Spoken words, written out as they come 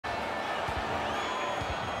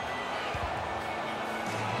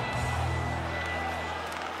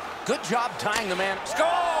Good job tying the man. Score!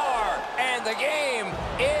 And the game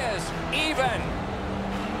is even.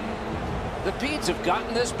 The Pedes have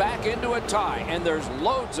gotten this back into a tie, and there's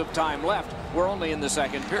loads of time left. We're only in the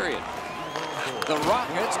second period. The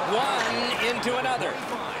Rockets one into another.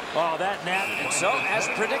 Oh, that net. And so, as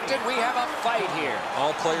predicted, we have a fight here.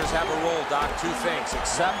 All players have a role, Doc. Two things,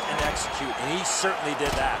 accept and execute, and he certainly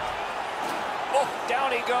did that. Oh,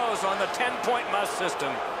 down he goes on the 10-point must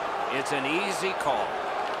system. It's an easy call.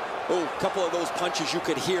 Oh, a couple of those punches you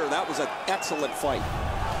could hear. That was an excellent fight.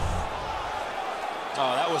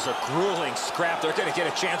 Oh, that was a grueling scrap. They're going to get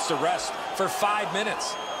a chance to rest for 5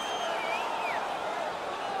 minutes.